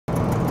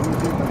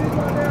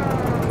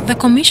The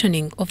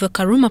commissioning of the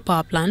Karuma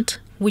power plant,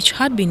 which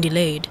had been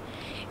delayed,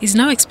 is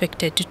now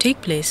expected to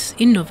take place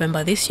in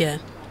November this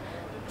year.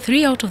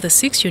 3 out of the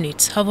 6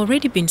 units have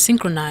already been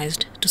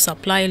synchronized to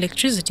supply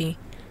electricity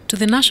to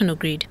the national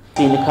grid.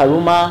 In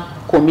Karuma,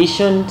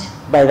 commissioned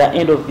by the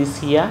end of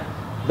this year,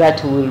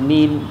 that will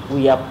mean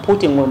we are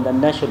putting on the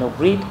national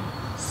grid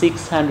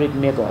 600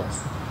 megawatts.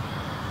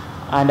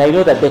 And I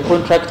know that the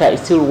contractor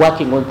is still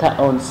working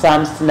on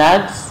some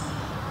snags.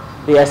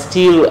 They are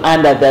still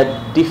under the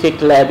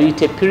defect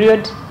liability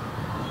period,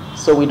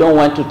 so we don't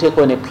want to take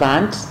on a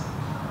plant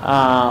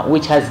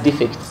which has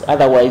defects.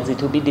 Otherwise,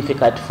 it will be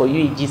difficult for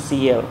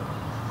UEGCL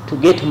to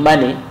get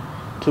money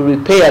to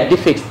repair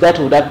defects that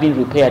would have been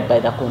repaired by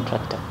the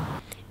contractor.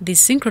 These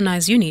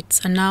synchronized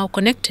units are now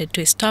connected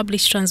to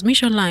established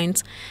transmission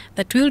lines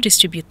that will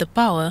distribute the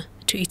power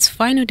to its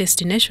final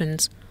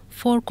destinations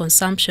for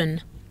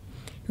consumption.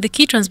 The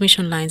key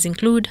transmission lines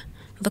include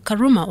the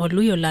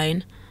Karuma-Olwiyo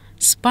line,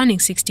 spanning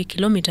 60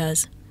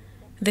 kilometers,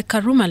 the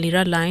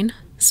Karuma-Lira line,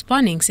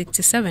 spanning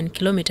 67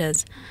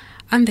 kilometers,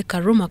 and the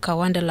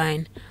Karuma-Kawanda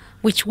line,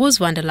 which was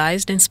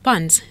vandalized and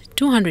spans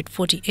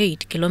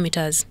 248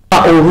 kilometers.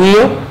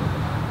 Olwiyo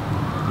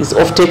is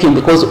off-taking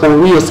because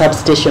Olwiyo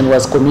substation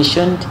was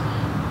commissioned.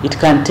 It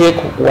can take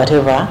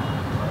whatever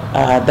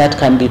that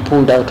can be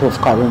pulled out of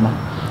Karuma.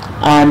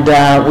 And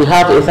we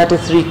have a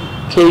 33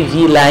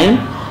 kV line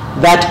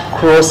that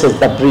crosses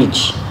the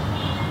bridge,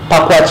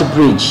 Pakwach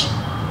Bridge.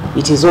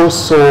 It is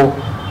also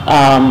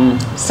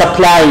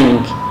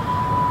supplying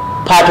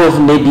part of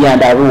Nebi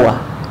and Arua,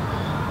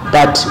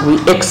 but we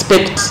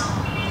expect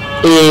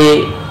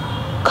a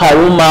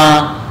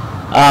Karuma-Lira,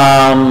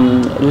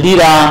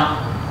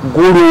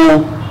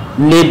 Guru,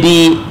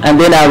 Nebi, and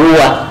then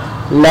Arua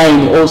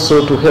line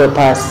also to help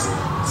us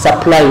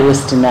supply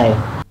West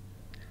Nile.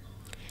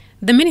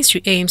 The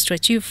ministry aims to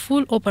achieve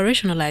full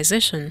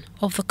operationalization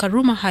of the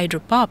Karuma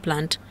hydropower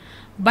plant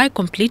by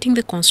completing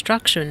the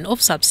construction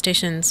of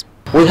substations.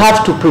 We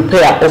have to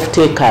prepare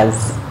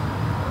off-takers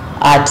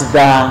at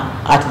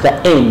the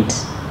end.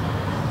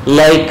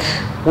 Like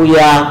we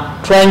are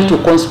trying to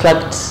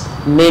construct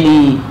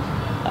many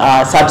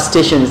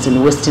substations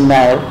in Western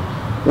Nile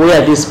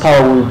where this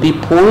power will be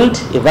pulled,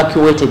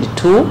 evacuated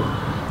to,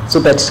 so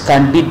that it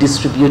can be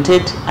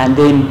distributed and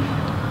then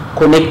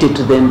connected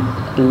to the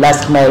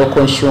last mile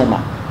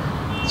consumer.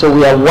 So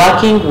we are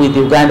working with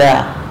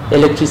Uganda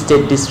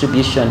Electricity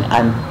Distribution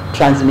and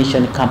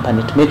Transmission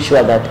Company to make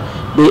sure that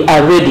they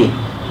are ready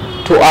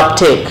to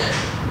uptake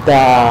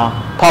the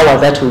power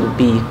that will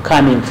be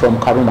coming from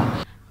Karuma.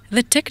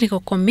 The technical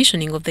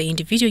commissioning of the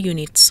individual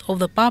units of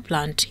the power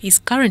plant is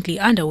currently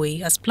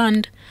underway as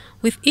planned,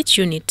 with each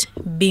unit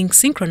being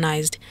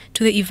synchronized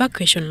to the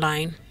evacuation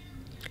line.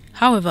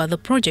 However, the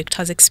project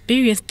has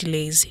experienced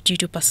delays due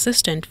to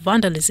persistent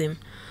vandalism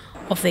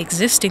of the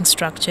existing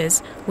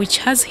structures, which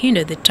has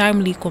hindered the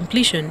timely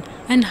completion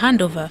and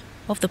handover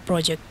of the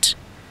project.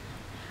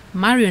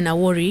 Marion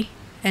Awori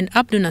and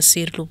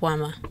Abdunasir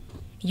Lubwama,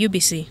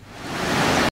 UBC.